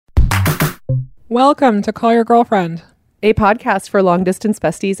Welcome to Call Your Girlfriend, a podcast for long-distance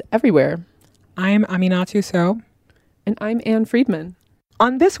besties everywhere. I'm Aminatu So. And I'm Anne Friedman.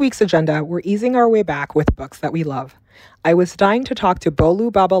 On this week's agenda, we're easing our way back with books that we love. I was dying to talk to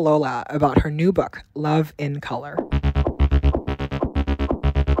Bolu Babalola about her new book, Love in Color.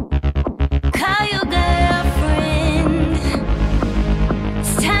 Call your girlfriend.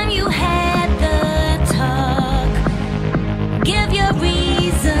 It's time you had the talk. Give your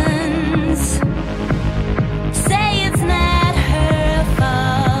reasons. Say it's not her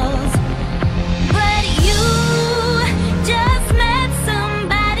fault. But you just met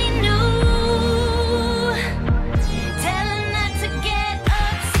somebody new. Tell her not to get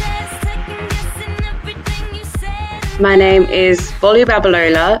obsessed, second guessing everything you said. My name is Bolu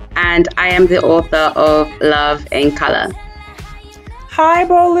Babalola, and I am the author of Love in Color. Hi,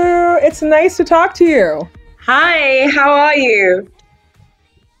 Bolu. It's nice to talk to you. Hi, how are you?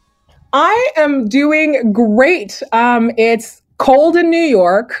 I am doing great. It's cold in New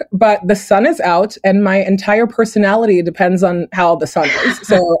York, but the sun is out, and my entire personality depends on how the sun is.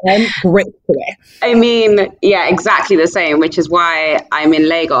 So I'm great today. I mean, yeah, exactly the same, which is why I'm in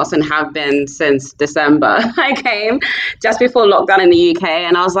Lagos and have been since December. I came just before lockdown in the UK,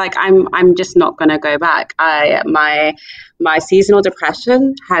 and I was like, I'm just not going to go back. My seasonal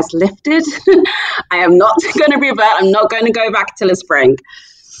depression has lifted. I am not going to revert. I'm not going to go back till the spring.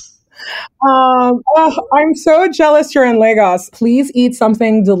 I'm so jealous you're in Lagos. Please eat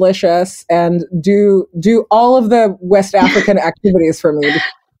something delicious and do all of the West African activities for me.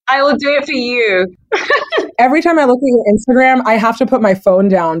 I will do it for you. Every time I look at your Instagram, I have to put my phone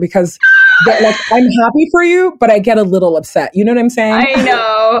down because I'm happy for you, but I get a little upset. You know what I'm saying? I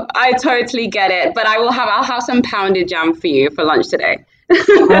know. I totally get it. But I'll have some pounded jam for you for lunch today.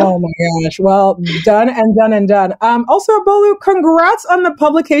 Oh my gosh. Well, done and done and done. Also, Bolu, congrats on the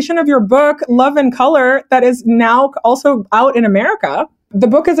publication of your book, Love in Color, that is now also out in America. The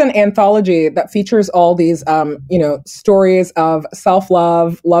book is an anthology that features all these, stories of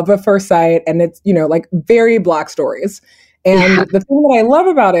self-love, love at first sight, and it's, like very Black stories. And the thing that I love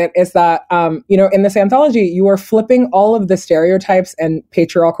about it is that, in this anthology, you are flipping all of the stereotypes and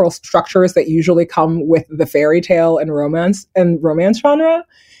patriarchal structures that usually come with the fairy tale and romance genre.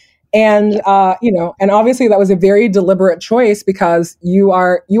 And, and obviously that was a very deliberate choice because you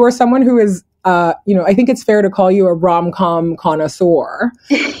are someone who is, I think it's fair to call you a rom-com connoisseur.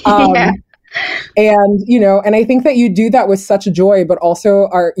 And I think that you do that with such joy, but also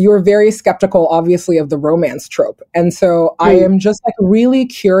you're very skeptical, obviously, of the romance trope. And so I am just really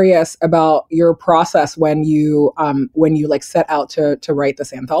curious about your process when you set out to write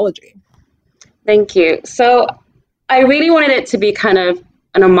this anthology. Thank you. So I really wanted it to be kind of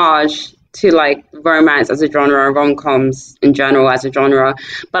an homage to romance as a genre, rom-coms in general as a genre.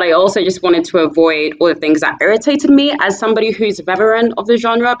 But I also just wanted to avoid all the things that irritated me as somebody who's a veteran of the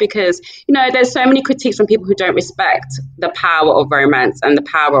genre, because, there's so many critiques from people who don't respect the power of romance and the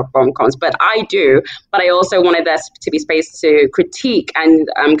power of rom-coms. But I do. But I also wanted there to be space to critique and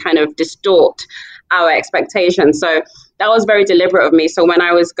kind of distort our expectations. So that was very deliberate of me. So when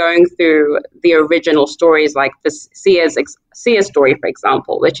I was going through the original stories, like the Sia's story, for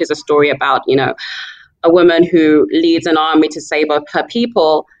example, which is a story about, a woman who leads an army to save her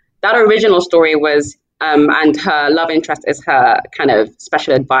people, that original story was, and her love interest is her kind of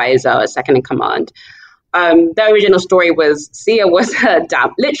special advisor, second in command. The original story was Sia was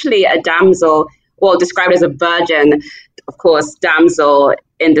literally a damsel, described as a virgin, of course, damsel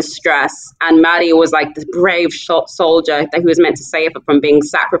in distress. And Maddie was the brave soldier that he was meant to save her from being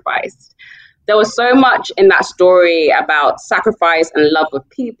sacrificed. There was so much in that story about sacrifice and love of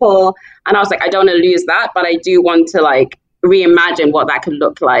people. And I was like, I don't want to lose that, but I do want to reimagine what that could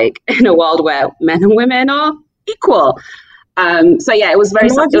look like in a world where men and women are equal. It was very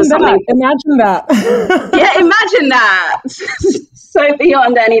Imagine that. Yeah, imagine that. So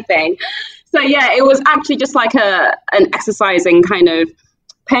beyond anything. So it was actually just an exercising kind of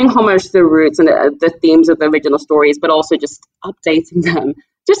paying homage to the roots and the themes of the original stories, but also just updating them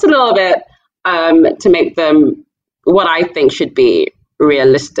just a little bit to make them what I think should be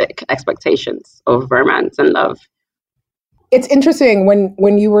realistic expectations of romance and love. It's interesting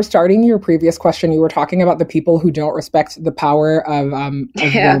when you were starting your previous question, you were talking about the people who don't respect the power of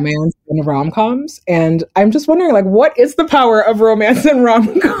romance and rom-coms. And I'm just wondering, what is the power of romance and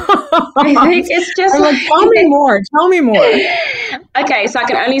rom-coms? I think it's just tell me more. Okay, so I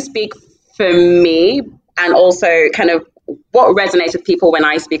can only speak for me and also kind of what resonates with people when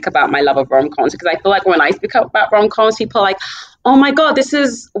I speak about my love of rom-coms, because I feel like when I speak about rom-coms, people are like, oh my God, this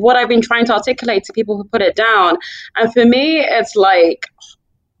is what I've been trying to articulate to people who put it down. And for me, it's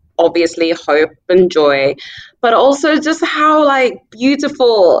obviously hope and joy, but also just how like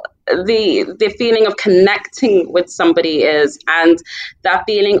beautiful the feeling of connecting with somebody is, and that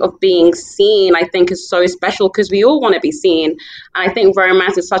feeling of being seen, I think, is so special because we all want to be seen. And I think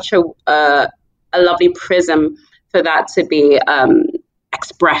romance is such a lovely prism for that to be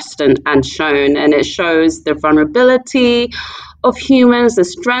expressed and shown, and it shows the vulnerability of humans, the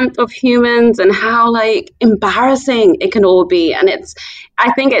strength of humans, and how like embarrassing it can all be. And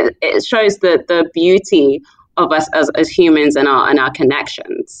I think it shows the beauty of us as humans and our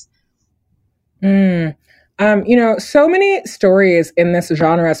connections. You know, so many stories in this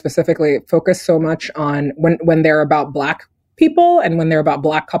genre specifically focus so much on when they're about Black people and when they're about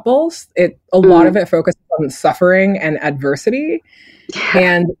Black couples. A lot of it focuses on suffering and adversity.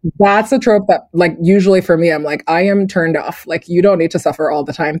 And that's a trope that, like, usually for me, I'm like, I am turned off. Like, you don't need to suffer all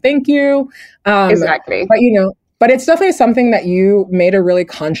the time. Thank you. Exactly. But, you know, but it's definitely something that you made a really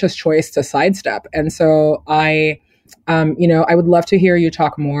conscious choice to sidestep. And so you know, I would love to hear you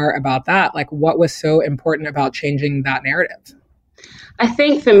talk more about that. Like, what was so important about changing that narrative? I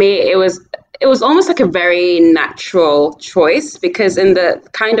think for me, it was almost like a very natural choice, because in the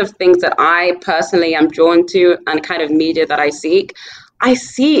kind of things that I personally am drawn to and kind of media that I seek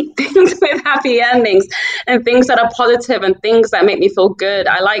things with happy endings and things that are positive and things that make me feel good.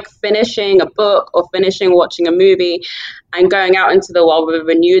 I like finishing a book or watching a movie and going out into the world with a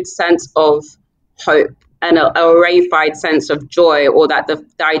renewed sense of hope and a reified sense of joy, or that the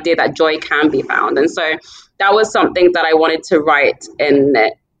idea that joy can be found. And so that was something that I wanted to write in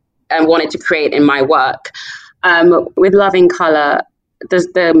it and wanted to create in my work. With Love in Color,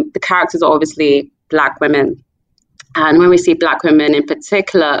 the characters are obviously Black women. And when we see Black women in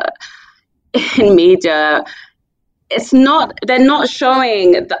particular in media, they're not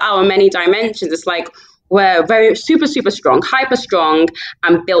showing our many dimensions. It's like, we're very super, super strong, hyper strong,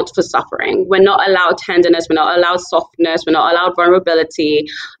 and built for suffering. We're not allowed tenderness. We're not allowed softness. We're not allowed vulnerability.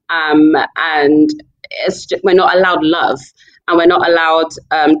 And we're not allowed love. And we're not allowed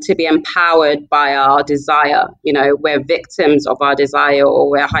to be empowered by our desire. You know, we're victims of our desire, or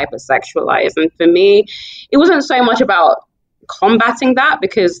we're hypersexualized. And for me, it wasn't so much about combating that,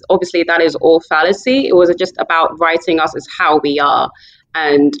 because obviously that is all fallacy. It was just about writing us as how we are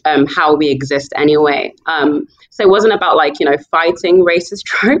and how we exist anyway. So it wasn't about, like, you know, fighting racist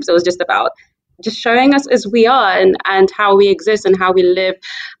tropes. It was just about just showing us as we are and how we exist and how we live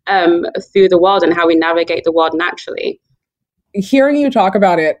through the world and how we navigate the world naturally. Hearing you talk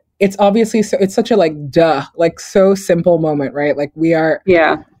about it, it's obviously it's such a so simple moment, right? Like, we are,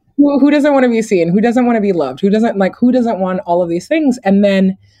 who doesn't want to be seen? Who doesn't want to be loved? Who doesn't want all of these things? And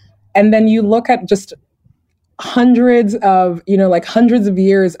then you look at just hundreds of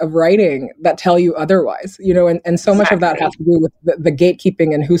years of writing that tell you otherwise, you know, and so much of that has to do with the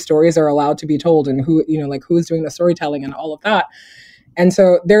gatekeeping and whose stories are allowed to be told and who, you know, like, who's doing the storytelling and all of that. And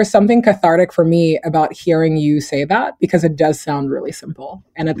so there's something cathartic for me about hearing you say that, because it does sound really simple.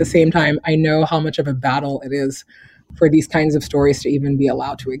 And at the same time, I know how much of a battle it is for these kinds of stories to even be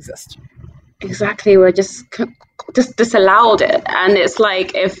allowed to exist. Exactly. We're just disallowed it. And it's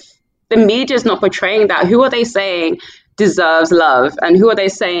like, if the media is not portraying that, who are they saying deserves love? And who are they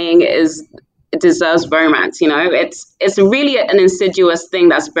saying deserves romance? You know, it's really an insidious thing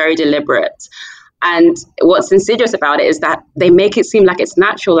that's very deliberate. And what's insidious about it is that they make it seem like it's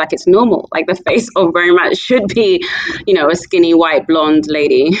natural, like it's normal, like the face of romance should be, you know, a skinny white blonde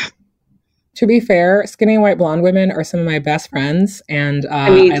lady. To be fair, skinny white blonde women are some of my best friends, and I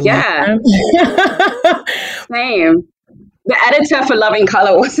love them. Same. The editor for Love in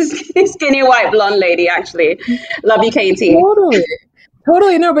Color was a skinny white blonde lady, actually. Love you, Katie.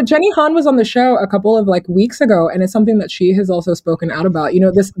 Totally. No, but Jenny Han was on the show a couple of weeks ago, and it's something that she has also spoken out about. You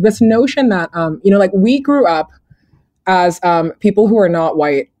know, this notion that, you know, like, we grew up as people who are not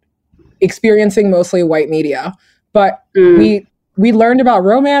white, experiencing mostly white media, but we learned about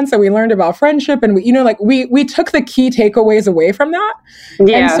romance and we learned about friendship, and we took the key takeaways away from that.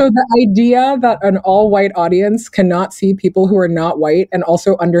 Yeah. And so the idea that an all-white audience cannot see people who are not white and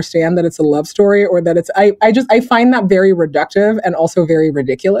also understand that it's a love story, or that it's, I find that very reductive and also very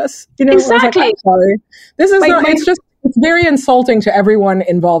ridiculous. You know, exactly. I'm sorry. This is it's very insulting to everyone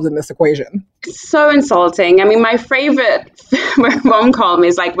involved in this equation. It's so insulting. I mean, my favorite rom-com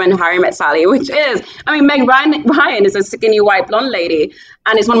is like When Harry Met Sally, which is, I mean, Meg Ryan is a skinny white blonde lady,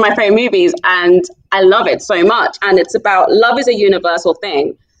 and it's one of my favorite movies, and I love it so much. And it's about love is a universal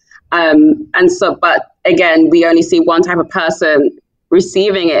thing. But again, we only see one type of person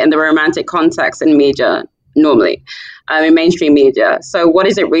receiving it in the romantic context in media normally, in mainstream media. So what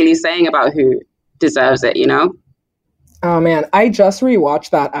is it really saying about who deserves it, you know? Oh man, I just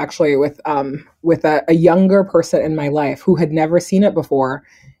rewatched that actually with a younger person in my life who had never seen it before,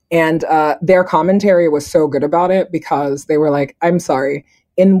 and their commentary was so good about it because they were like, "I'm sorry,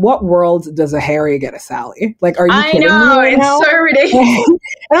 in what world does a Harry get a Sally? Like, are you I kidding me know, right it's now?" so ridiculous. And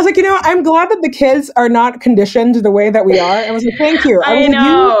I was like, I'm glad that the kids are not conditioned the way that we are. And I was like, thank you. I was like,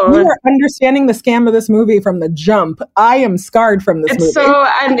 know. you are understanding the scam of this movie from the jump. I am scarred from this movie. It's so,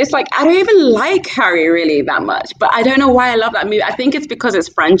 and it's like, I don't even like Harry really that much, but I don't know why I love that movie. I think it's because it's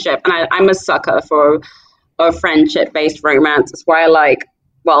friendship, and I'm a sucker for a friendship-based romance. That's why I like,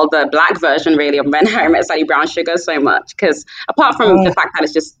 well, the black version really of When Harry Met Sally Brown Sugar so much, because apart from the fact that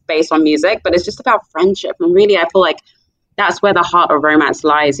it's just based on music, but it's just about friendship. And really, I feel like that's where the heart of romance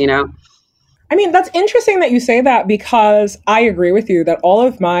lies, I mean, that's interesting that you say that, because I agree with you that all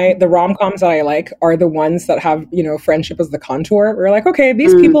of the rom-coms that I like are the ones that have, friendship as the contour. We're like, okay,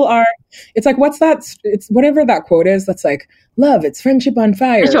 these people are, it's like, what's that? It's whatever that quote is. That's like, love, it's friendship on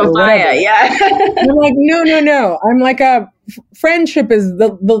fire. Friendship on fire, yeah. And I'm like, no. I'm like, friendship is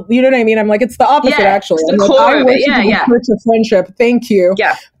the you know what I mean? I'm like, it's the opposite, actually. It's the I'm core like, of it. Yeah. Church of friendship. Thank you.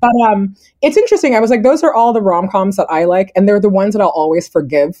 Yeah. But it's interesting. I was like, those are all the rom-coms that I like, and they're the ones that I'll always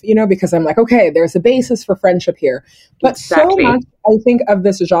forgive, because I'm like, okay, there's a basis for friendship here. But Exactly. so much, I think, of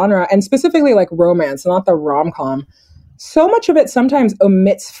this genre, and specifically like romance, not the rom-com, so much of it sometimes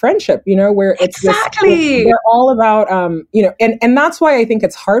omits friendship, where it's Exactly. they're all about, and that's why I think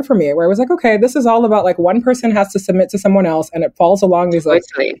it's hard for me, where I was like, okay, this is all about like one person has to submit to someone else, and it falls along these like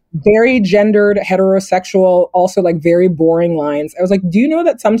very gendered, heterosexual, also like very boring lines. I was like, do you know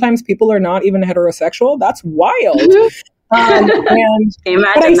that sometimes people are not even heterosexual? That's wild. And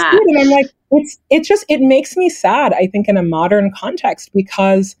Imagine that. And I'm like, it makes me sad, I think, in a modern context,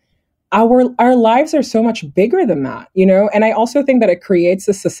 because our lives are so much bigger than that, and I also think that it creates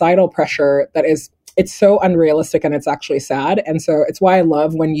a societal pressure that it's so unrealistic, and it's actually sad. And so it's why I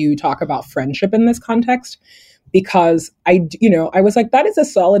love when you talk about friendship in this context, because I was like, that is a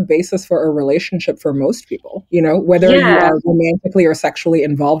solid basis for a relationship for most people, whether you are romantically or sexually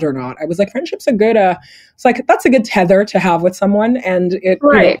involved or not. I was like, friendship's a good, it's like, that's a good tether to have with someone. And it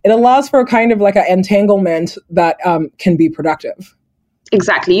allows for a kind of like an entanglement that can be productive.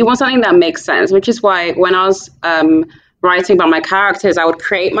 Exactly. You want something that makes sense, which is why when I was writing about my characters, I would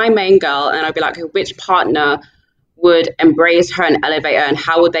create my main girl and I'd be like, which partner would embrace her and elevate her, and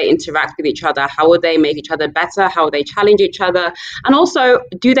how would they interact with each other? How would they make each other better? How would they challenge each other? And also,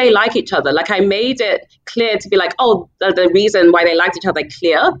 do they like each other? Like, I made it clear to be like, the reason why they liked each other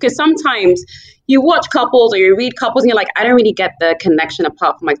clear, because sometimes you watch couples or you read couples and you're like, I don't really get the connection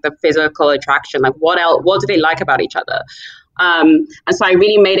apart from like the physical attraction. Like, what else? What do they like about each other? And so I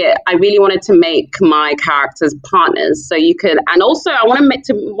really wanted to make my characters partners, so you could, and also I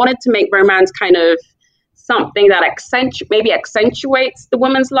wanted to make romance kind of something that accentuates the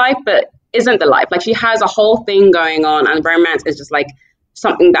woman's life, but isn't the life. Like, she has a whole thing going on, and romance is just like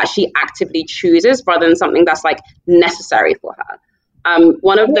something that she actively chooses rather than something that's like necessary for her.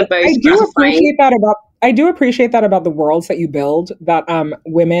 One of the most I do appreciate that about the worlds that you build, that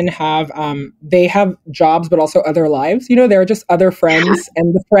women have, they have jobs, but also other lives. There are just other friends,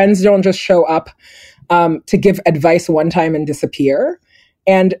 and the friends don't just show up to give advice one time and disappear.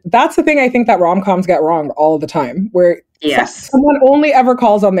 And that's the thing I think that rom-coms get wrong all the time, where someone only ever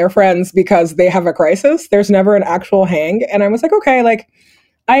calls on their friends because they have a crisis. There's never an actual hang. And I was like, okay, like,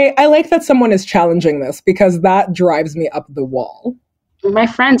 I like that someone is challenging this, because that drives me up the wall. My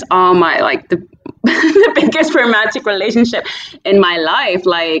friends are the biggest romantic relationship in my life.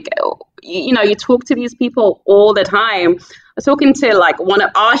 Like, you talk to these people all the time. I was talking to like one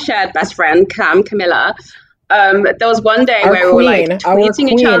of our shared best friend, Camilla. There was one day where we were like tweeting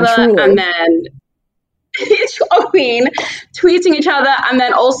each other, truly. And then tweeting each other, and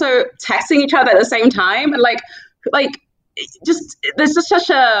then also texting each other at the same time, and like just there's just such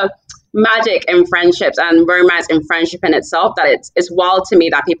a magic in friendships and romance in friendship in itself that it's wild to me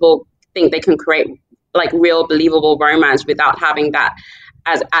that people think they can create like real believable romance without having that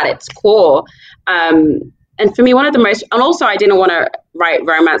as at its core. And for me, one of the most, and also I didn't want to write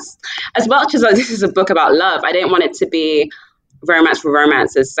romance as much as this is a book about love. I didn't want it to be romance for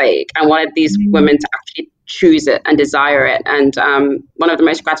romance's sake. I wanted these women to actually choose it and desire it. And one of the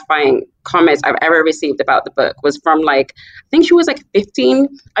most gratifying comments I've ever received about the book was from I think she was 15.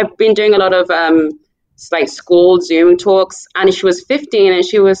 I've been doing a lot of school Zoom talks, and she was 15, and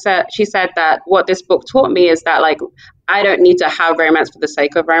she said that what this book taught me is that I don't need to have romance for the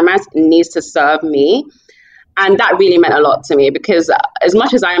sake of romance. It needs to serve me. And that really meant a lot to me, because as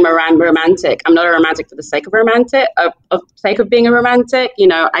much as I am a romantic, I'm not a romantic for the sake of romantic, of sake of being a romantic. You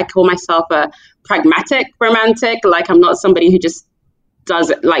know, I call myself a pragmatic romantic. Like, I'm not somebody who just does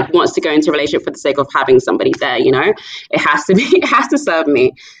it, like, wants to go into a relationship for the sake of having somebody there. You know, it has to serve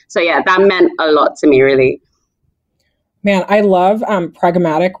me. So yeah, that meant a lot to me, really. Man, I love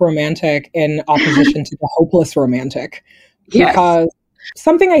pragmatic romantic in opposition to the hopeless romantic, because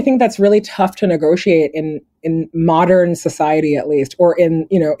something I think that's really tough to negotiate in modern society, at least, or in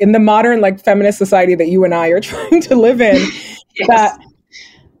the modern, like, feminist society that you and I are trying to live in, that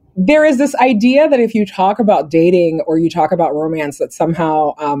there is this idea that if you talk about dating or you talk about romance, that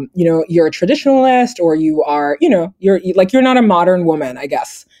somehow, you're a traditionalist, or you are, you're not a modern woman, I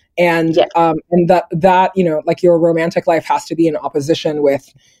guess. And that like, your romantic life has to be in opposition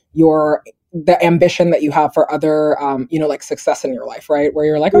with the ambition that you have for other, like, success in your life, right? Where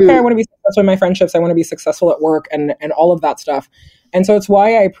you're like, okay, I want to be successful in my friendships, I want to be successful at work, and all of that stuff. And so it's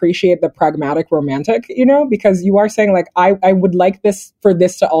why I appreciate the pragmatic romantic, because you are saying, like, I would like for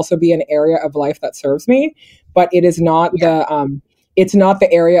this to also be an area of life that serves me, but it is not it's not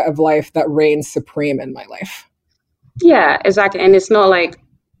the area of life that reigns supreme in my life. Yeah, exactly. And it's not like,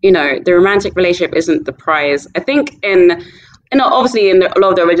 the romantic relationship isn't the prize. I think obviously in a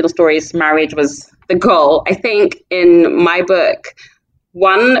lot of the original stories, marriage was the goal. I think in my book,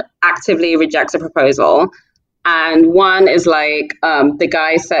 one actively rejects a proposal, and one is like, the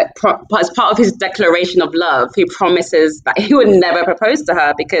guy said, as part of his declaration of love, he promises that he would never propose to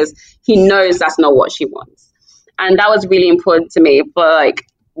her because he knows that's not what she wants. And that was really important to me, for, like,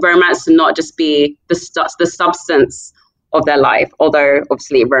 romance to not just be the substance of their life, although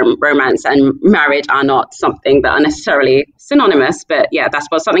obviously romance and marriage are not something that are necessarily synonymous. But yeah, that's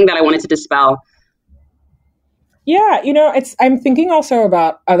something that I wanted to dispel. Yeah, I'm thinking also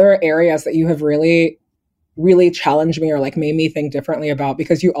about other areas that you have really, really challenged me, or, like, made me think differently about,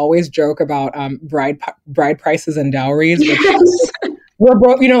 because you always joke about bride prices and dowries, which we're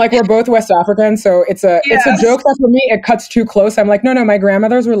both, we're both West African, so it's a joke that for me it cuts too close. I'm like, no, my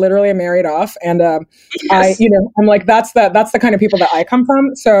grandmothers were literally married off, and I'm like, that's the kind of people that I come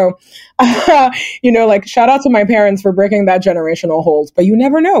from. So, like, shout out to my parents for breaking that generational hold. But you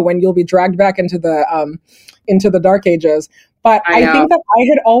never know when you'll be dragged back into the dark ages. But I think that I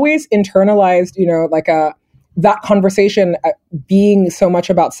had always internalized, that conversation being so much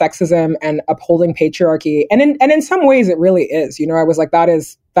about sexism and upholding patriarchy. And in some ways it really is, I was like, that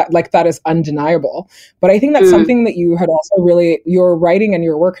is undeniable. But I think that's something that you had also really, your writing and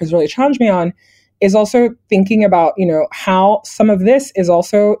your work has really challenged me on, is also thinking about, how some of this is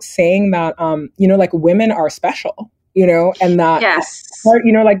also saying that, like, women are special, and that,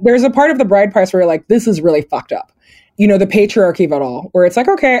 like, there's a part of the bride price where you're like, this is really fucked up. The patriarchy of it all, where it's like,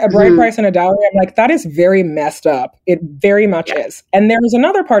 okay, a bride price and a dowry. I'm like, that is very messed up. It very much is. And there's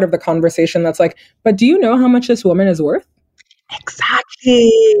another part of the conversation that's like, but do you know how much this woman is worth?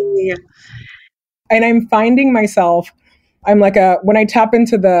 Exactly. And I'm finding myself, I'm like when I tap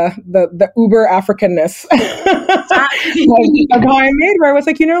into the uber Africanness of how I made, where I was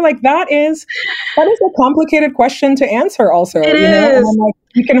like, like, that is a complicated question to answer also, and I'm like,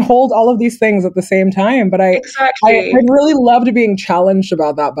 you can hold all of these things at the same time. But I really loved being challenged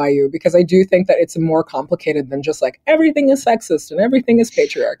about that by you, because I do think that it's more complicated than just like everything is sexist and everything is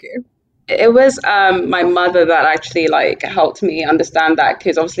patriarchy. It was my mother that actually, like, helped me understand that,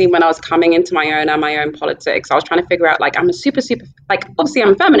 because obviously when I was coming into my own politics, I was trying to figure out, like, I'm a super, like, obviously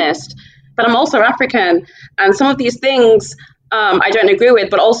I'm a feminist, but I'm also African, and some of these things I don't agree with,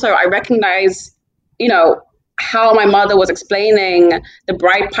 but also I recognize, how my mother was explaining the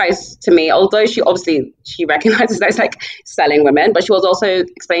bride price to me, although she recognizes that it's like selling women, but she was also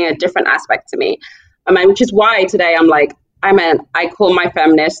explaining a different aspect to me, which is why today I'm like, I call my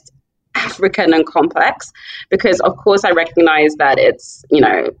feminist African and complex, because of course I recognize that it's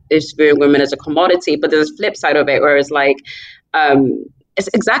viewing women as a commodity, but there's a flip side of it, where it's like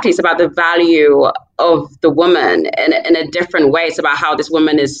it's about the value of the woman in a different way. It's about how this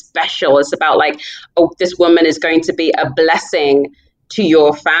woman is special. It's about, like, this woman is going to be a blessing to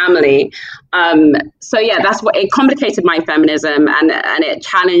your family. So yeah, that's what it complicated my feminism, and it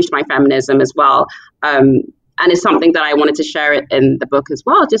challenged my feminism as well. And it's something that I wanted to share in the book as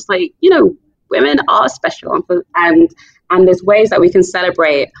well. Just like, women are special, and there's ways that we can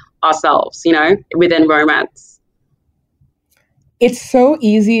celebrate ourselves, within romance. It's so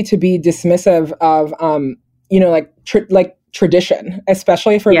easy to be dismissive of, tradition,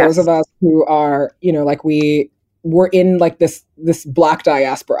 especially for those of us who are, we're in, like, this Black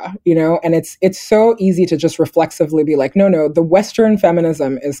diaspora, and it's so easy to just reflexively be like, no, the Western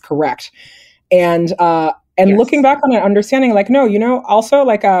feminism is correct. And And Yes. looking back on it, understanding like, no, also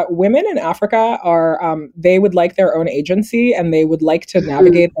like women in Africa are, they would like their own agency and they would like to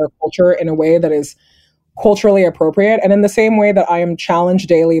navigate their culture in a way that is culturally appropriate. And in the same way that I am challenged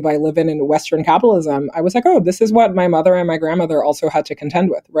daily by living in Western capitalism, I was like, oh, this is what my mother and my grandmother also had to contend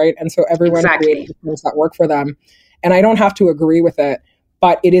with, right? And so everyone creates things that work for them. And I don't have to agree with it,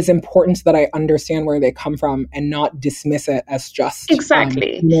 but it is important that I understand where they come from and not dismiss it as just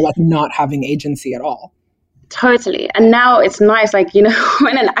like not having agency at all. Totally. And now it's nice, like, when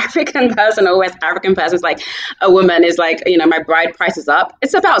an African person or West African person is like, a woman is like, my bride price is up.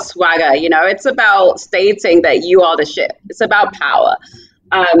 It's about swagger, it's about stating that you are the shit. It's about power.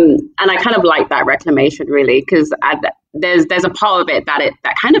 And I kind of like that reclamation, really, because there's a part of it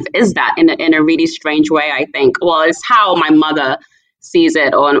that kind of is that in a really strange way, I think. Well, it's how my mother sees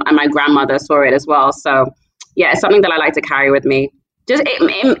it, and my grandmother saw it as well. So, yeah, it's something that I like to carry with me. Just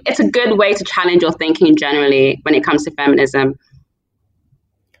it's a good way to challenge your thinking generally when it comes to feminism.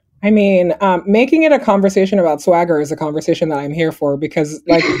 I mean, making it a conversation about swagger is a conversation that I'm here for because,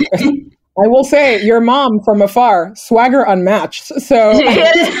 like, I will say, your mom from afar, swagger unmatched. So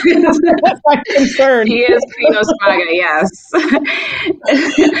that's my concern. She is queen of swagger, yes.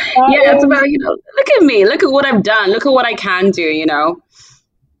 It's about, look at me, look at what I've done, look at what I can do,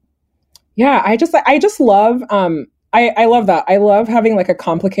 Yeah, I just love. I love that. I love having like a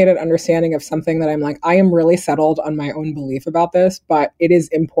complicated understanding of something that I'm like, I am really settled on my own belief about this, but it is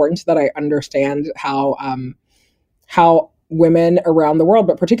important that I understand how women around the world,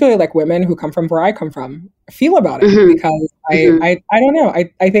 but particularly like women who come from where I come from, feel about it because I don't know.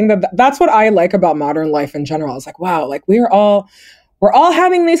 I think that's what I like about modern life in general. It's like, wow, like we're all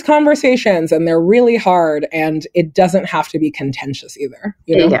having these conversations and they're really hard and it doesn't have to be contentious either.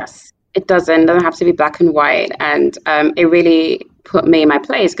 Yes. It doesn't have to be black and white. And it really put me in my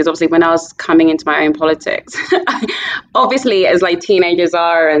place because obviously when I was coming into my own politics, obviously as like teenagers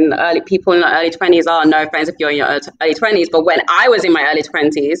are and early people in the early 20s are, no offense if you're in your early 20s, but when I was in my early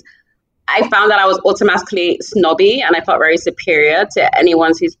 20s, I found that I was automatically snobby and I felt very superior to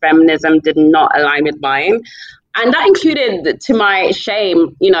anyone whose feminism did not align with mine. And that included, to my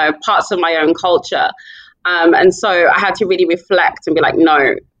shame, parts of my own culture. And so I had to really reflect and be like,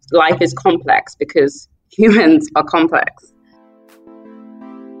 no, life is complex because humans are complex.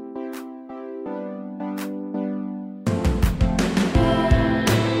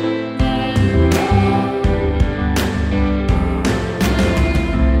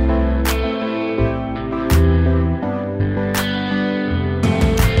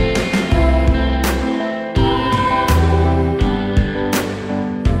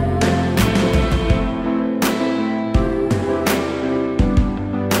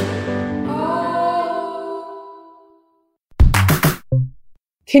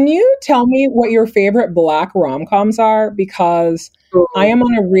 Can you tell me what your favorite Black rom-coms are? Because I am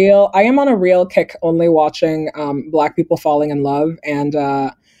on a real kick only watching Black people falling in love, and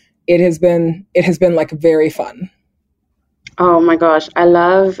it has been like very fun. Oh my gosh, I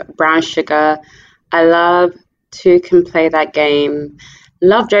love Brown Sugar. I love Two Can Play That Game.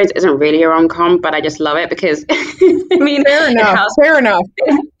 Love Jones isn't really a rom-com, but I just love it because I mean, fair enough.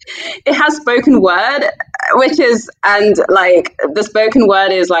 It has spoken word, and like the spoken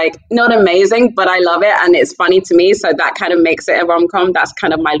word is like not amazing, but I love it and it's funny to me. So that kind of makes it a rom-com. That's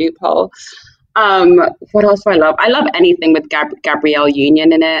kind of my loophole. What else do I love? I love anything with Gabrielle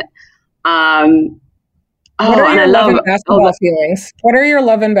Union in it. What are your love and basketball feelings? What are your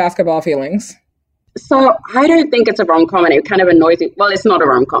love and basketball feelings? So I don't think it's a rom-com, and it kind of annoys me. Well, it's not a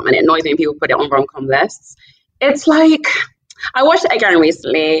rom-com, and it annoys me when people put it on rom-com lists. It's like, I watched it again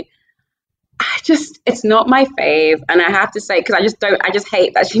recently. It's not my fave. And I have to say, because I just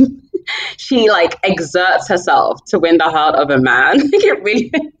hate that she like exerts herself to win the heart of a man. It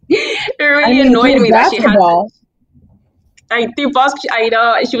really annoyed me that she had to. Like, through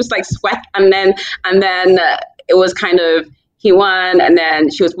basketball, she was like sweat, and then it was kind of, he won, and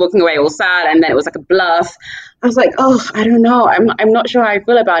then she was walking away all sad, and then it was like a bluff. I was like, oh, I don't know. I'm not sure how I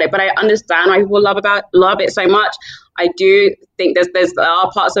feel about it, but I understand why people love it so much. I do think there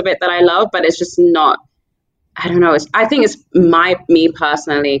are parts of it that I love, but it's just not. I don't know. I think it's me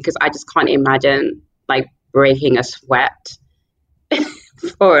personally, because I just can't imagine like breaking a sweat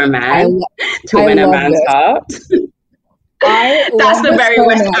for a man to win a man's heart. That's the very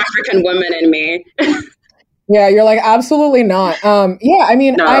West African woman in me. Yeah, you're like, absolutely not. Yeah, I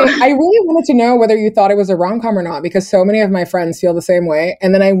mean, no. I really wanted to know whether you thought it was a rom-com or not, because so many of my friends feel the same way.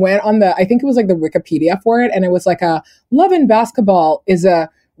 And then I went on I think it was like the Wikipedia for it, and it was like a Love and Basketball is a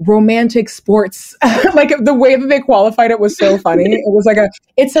romantic sports. Like the way that they qualified it was so funny. It was like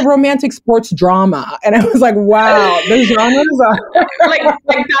it's a romantic sports drama. And I was like, wow, the genres are like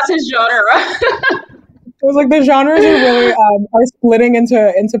that's his genre. It was like the genres are really are splitting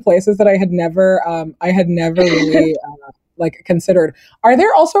into places that I had never really like considered. Are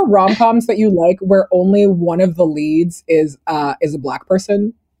there also rom-coms that you like where only one of the leads is a black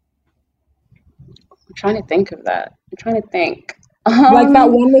person? I'm trying to think of that. I'm trying to think. Like that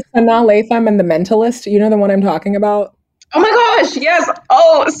one with Sanaa Lathan and The Mentalist. You know the one I'm talking about? Oh my gosh, yes.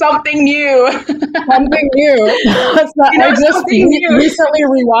 Oh, Something New. Something New. That's not, I just recently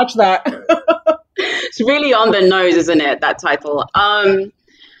rewatched that. It's really on the nose, isn't it? That title.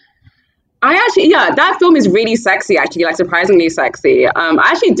 That film is really sexy, actually, like surprisingly sexy. I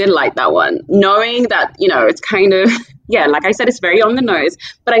actually did like that one, knowing that, it's kind of, like I said, it's very on the nose,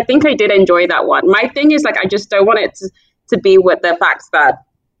 but I think I did enjoy that one. My thing is, like, I just don't want it to be with the facts that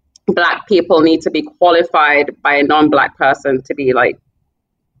Black people need to be qualified by a non-Black person to be, like,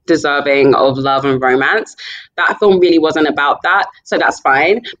 deserving of love and romance. That film really wasn't about that, so that's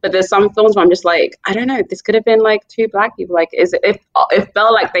fine. But there's some films where I'm just like, I don't know, this could have been like two Black people. Like, it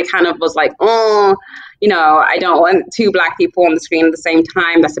felt like they kind of was like, I don't want two Black people on the screen at the same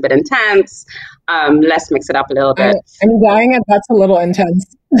time. That's a bit intense. Let's mix it up a little bit. I'm dying at that's a little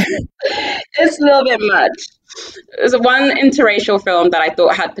intense. It's a little bit much. There's one interracial film that I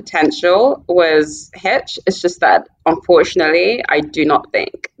thought had potential was Hitch. It's just that, unfortunately, I do not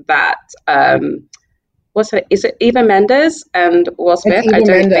think that is it Eva Mendes and Will Smith? I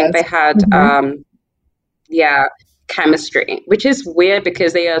don't think they had chemistry, which is weird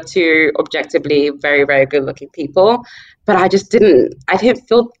because they are two objectively very, very good looking people. But I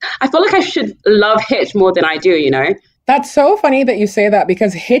felt like I should love Hitch more than I do, That's so funny that you say that,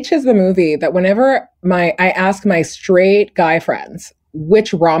 because Hitch is the movie that whenever I ask my straight guy friends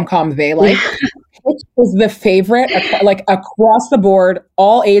which rom-com they like, Hitch is the favorite, like across the board,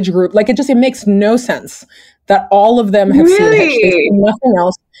 all age group. Like it makes no sense that all of them have seen Hitch. They see nothing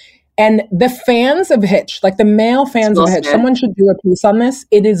else. And the fans of Hitch, like the male fans of Hitch, someone should do a piece on this.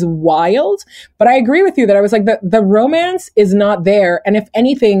 It is wild. But I agree with you that I was like, the romance is not there. And if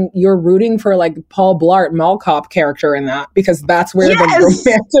anything, you're rooting for like Paul Blart, Mall Cop character in that, because that's where the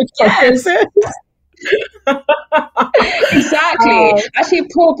romantic focus is. Exactly. Actually,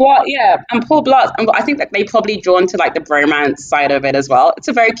 Paul Blart, and Paul Blart, I think that they probably drawn to like the bromance side of it as well.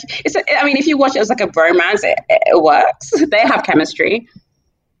 If you watch it as like a bromance, it works. They have chemistry.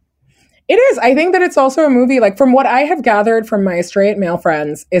 It is. I think that it's also a movie, like from what I have gathered from my straight male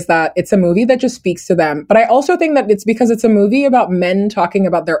friends, is that it's a movie that just speaks to them. But I also think that it's because it's a movie about men talking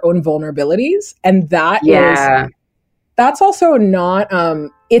about their own vulnerabilities. And that's also not,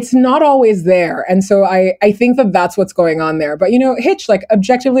 it's not always there. And so I think that that's what's going on there. But, Hitch, like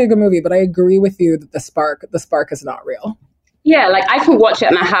objectively a good movie, but I agree with you that the spark is not real. Yeah, like I can watch it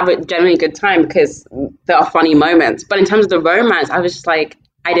and I have a genuinely good time because there are funny moments. But in terms of the romance, I was just like,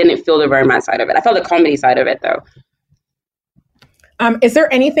 I didn't feel the romance side of it. I felt the comedy side of it, though. Is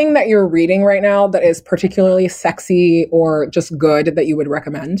there anything that you're reading right now that is particularly sexy or just good that you would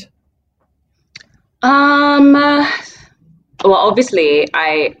recommend? Well, obviously,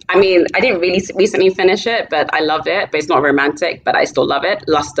 I didn't really recently finish it, but I loved it. But it's not romantic, but I still love it.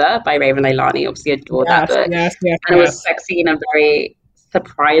 Luster by Raven Leilani. Obviously, adored that book. Yes, and it was sexy in a very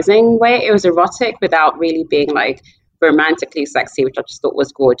surprising way. It was erotic without really being like romantically sexy, which I just thought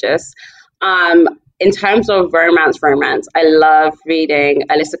was gorgeous. In terms of romance, I love reading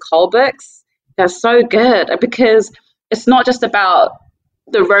Alyssa Cole books. They're so good because it's not just about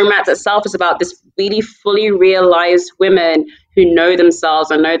the romance itself, it's about this really fully realized women who know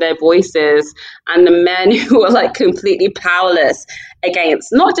themselves and know their voices, and the men who are like completely powerless against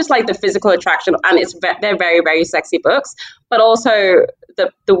not just like the physical attraction, and they're very, very sexy books, but also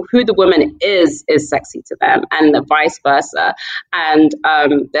who the woman is sexy to them, and the vice versa. And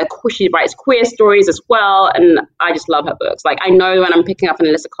she writes queer stories as well, and I just love her books. Like I know when I'm picking up an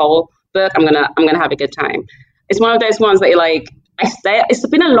Alyssa Cole book, I'm gonna have a good time. It's one of those ones that you're like, it's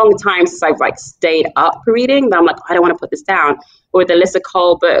been a long time since I've like stayed up reading that I'm like, I don't want to put this down. Or with the Alyssa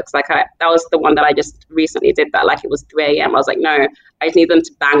Cole books, like that was the one that I just recently did that, like it was 3 a.m. I was like, no, I just need them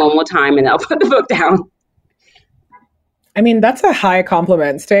to bang one more time and I'll put the book down. I mean, that's a high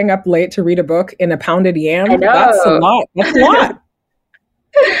compliment. Staying up late to read a book in a pounded yam. I know. That's a lot. That's a lot.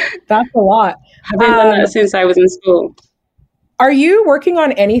 That's a lot. I've been done that since I was in school. Are you working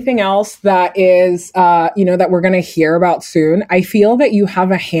on anything else that is, that we're going to hear about soon? I feel that you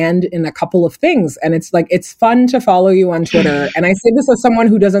have a hand in a couple of things, and it's fun to follow you on Twitter. And I say this as someone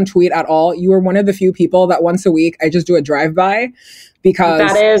who doesn't tweet at all. You are one of the few people that once a week I just do a drive-by because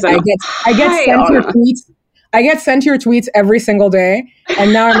that is I get sent your tweets. I get sent your tweets every single day.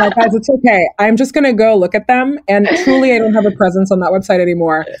 And now I'm like, guys, it's okay. I'm just going to go look at them. And truly, I don't have a presence on that website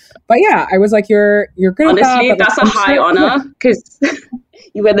anymore. But yeah, I was like, you're good honestly, at that. That's a high honor because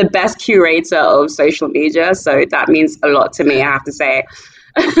you were the best curator of social media. So that means a lot to me, I have to say.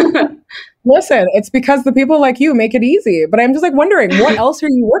 Listen, it's because the people like you make it easy. But I'm just like wondering, what else are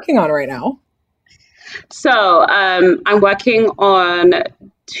you working on right now? So I'm working on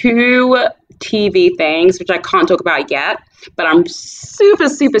 2 TV things, which I can't talk about yet, but I'm super,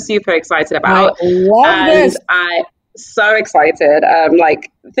 super, super excited about. I love this. I'm so excited. The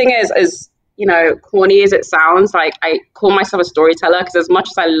thing is, you know, corny as it sounds, like I call myself a storyteller because as much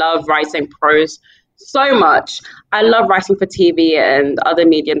as I love writing prose so much, I love writing for TV and other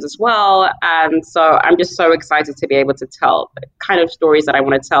mediums as well. And so I'm just so excited to be able to tell the kind of stories that I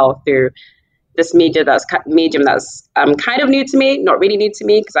want to tell through this medium that's kind of new to me, not really new to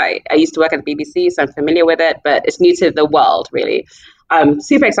me because I used to work at the BBC, so I'm familiar with it, but it's new to the world, really. I'm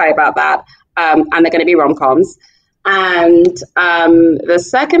super excited about that. And they're going to be rom-coms. And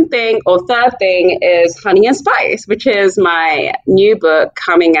the third thing is Honey and Spice, which is my new book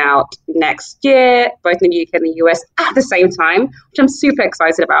coming out next year, both in the UK and the US at the same time, which I'm super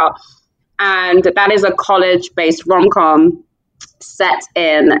excited about. And that is a college-based rom-com set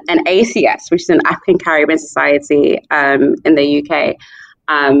in an ACS, which is an African Caribbean Society in the UK.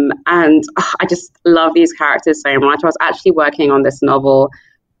 And I just love these characters so much. I was actually working on this novel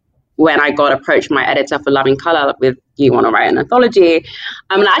when I got approached by my editor for Love in Color with, do you want to write an anthology?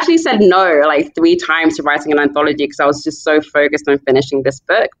 And I actually said no like 3 times to writing an anthology because I was just so focused on finishing this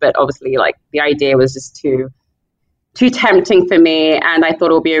book. But obviously, like, the idea was just too tempting for me, and I thought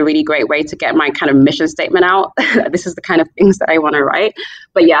it would be a really great way to get my kind of mission statement out. This is the kind of things that I want to write.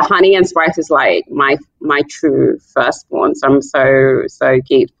 But yeah, Honey and Spice is like my true firstborn. So I'm so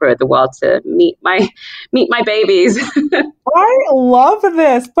geeked for the world to meet my babies. I love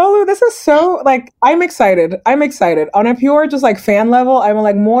this, Bolu. This is so, like, I'm excited. On a pure just like fan level, I'm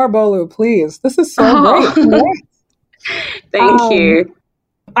like, more Bolu, please. This is so great. Thank you.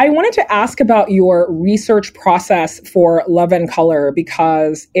 I wanted to ask about your research process for Love and Color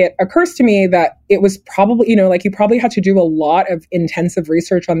because it occurs to me that it was probably, you know, like you probably had to do a lot of intensive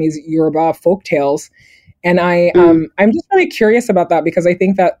research on these Yoruba folktales. And I'm just really curious about that because I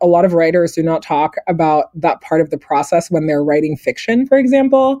think that a lot of writers do not talk about that part of the process when they're writing fiction, for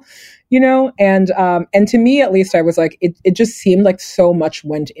example, you know, and to me, at least, I was like, it just seemed like so much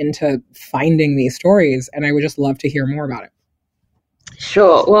went into finding these stories, and I would just love to hear more about it.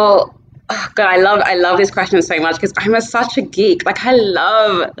 Sure. Well, God, I love this question so much because I'm such a geek. Like, I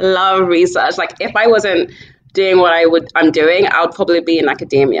love research. Like, if I wasn't doing what I'm doing, I would probably be in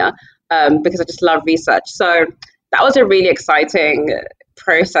academia because I just love research. So that was a really exciting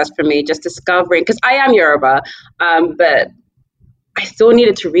process for me, just discovering, because I am Yoruba, but I still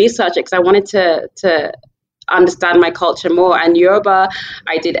needed to research it because I wanted to understand my culture more. And Yoruba,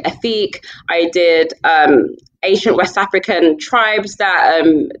 I did Efik, I did ancient West African tribes that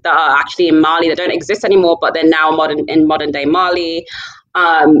are actually in Mali that don't exist anymore, but they're now in modern day Mali,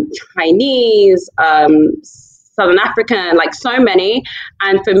 Chinese, Southern African, like so many.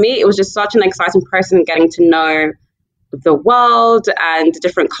 And for me, it was just such an exciting process in getting to know the world and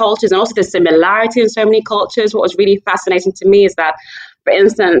different cultures and also the similarity in so many cultures. What was really fascinating to me is that, for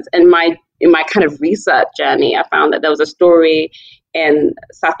instance, in my kind of research journey, I found that there was a story in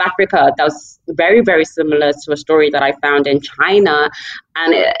South Africa that was very, very similar to a story that I found in China.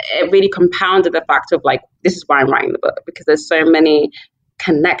 And it really compounded the fact of, like, this is why I'm writing the book, because there's so many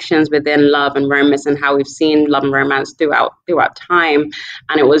connections within love and romance and how we've seen love and romance throughout time.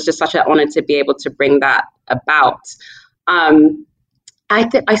 And it was just such an honor to be able to bring that about.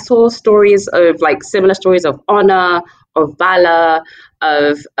 I saw stories of, like, similar stories of honor, of valor,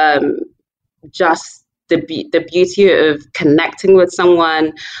 of just the beauty of connecting with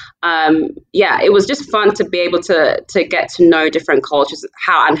someone. It was just fun to be able to get to know different cultures,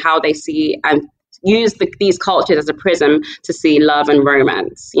 how they see and use these cultures as a prism to see love and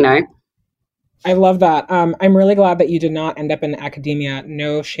romance, you know? I love that. I'm really glad that you did not end up in academia.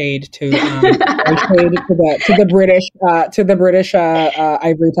 No shade to the British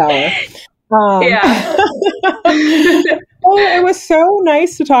ivory tower. Oh, it was so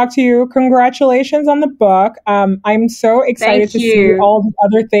nice to talk to you. Congratulations on the book. I'm so excited to see all the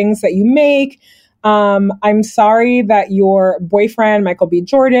other things that you make. I'm sorry that your boyfriend, Michael B.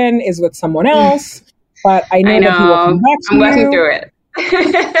 Jordan, is with someone else, but I know that he will come back to you. I'm working through it.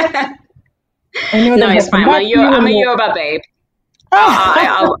 No, it's fine. I'm a Yoruba babe.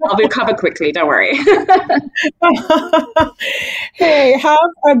 I'll recover quickly. Don't worry. Hey, have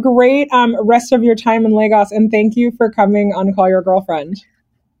a great rest of your time in Lagos, and thank you for coming on Call Your Girlfriend.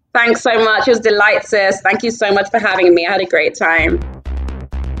 Thanks so much. It was delightful, sis. Thank you so much for having me. I had a great time.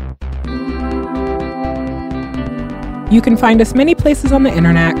 You can find us many places on the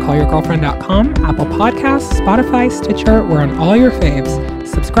internet: callyourgirlfriend.com, Apple Podcasts, Spotify, Stitcher. We're on all your faves.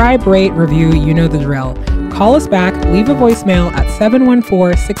 Subscribe, rate, review, you know the drill. Call us back, leave a voicemail at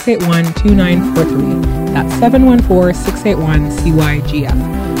 714-681-2943. That's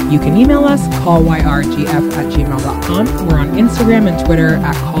 714-681-CYGF. You can email us, callyrgf@gmail.com. We're on Instagram and Twitter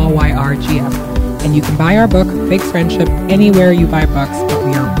at callyrgf. And you can buy our book, Fake Friendship, anywhere you buy books, but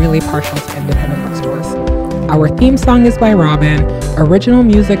we are really partial to independent bookstores. Our theme song is by Robin. Original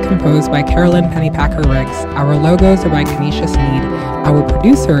music composed by Carolyn Pennypacker Riggs. Our logos are by Kanisha Sneed. Our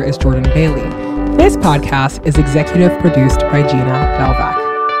producer is Jordan Bailey. This podcast is executive produced by Gina Belvac.